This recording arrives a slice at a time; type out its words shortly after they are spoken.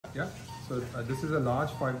Yeah, so this is a large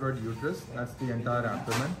fibroid uterus. That's the entire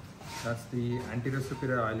abdomen. That's the anterior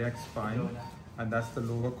superior iliac spine, and that's the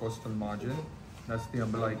lower costal margin. That's the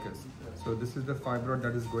umbilicus. So this is the fibroid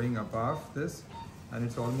that is going above this, and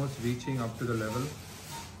it's almost reaching up to the level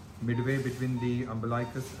midway between the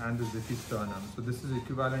umbilicus and the xiphisternum. So this is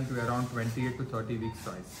equivalent to around 28 to 30 week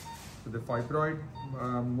size. So the fibroid,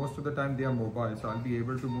 most of the time they are mobile, so I'll be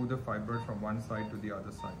able to move the fibroid from one side to the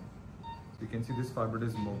other side. So you can see this fibroid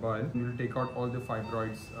is mobile. We will take out all the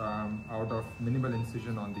fibroids out of minimal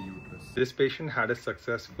incision on the uterus. This patient had a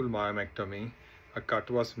successful myomectomy. A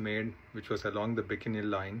cut was made which was along the bikini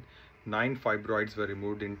line. 9 fibroids were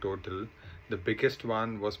removed in total. The biggest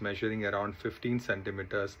one was measuring around 15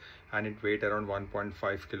 centimeters and it weighed around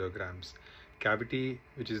 1.5 kilograms. Cavity,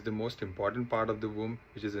 which is the most important part of the womb,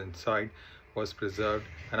 which is inside, was preserved,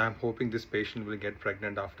 and I'm hoping this patient will get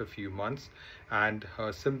pregnant after a few months, and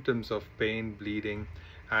her symptoms of pain, bleeding,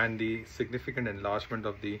 and the significant enlargement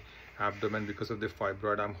of the abdomen because of the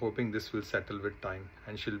fibroid, I'm hoping this will settle with time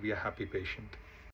and she'll be a happy patient.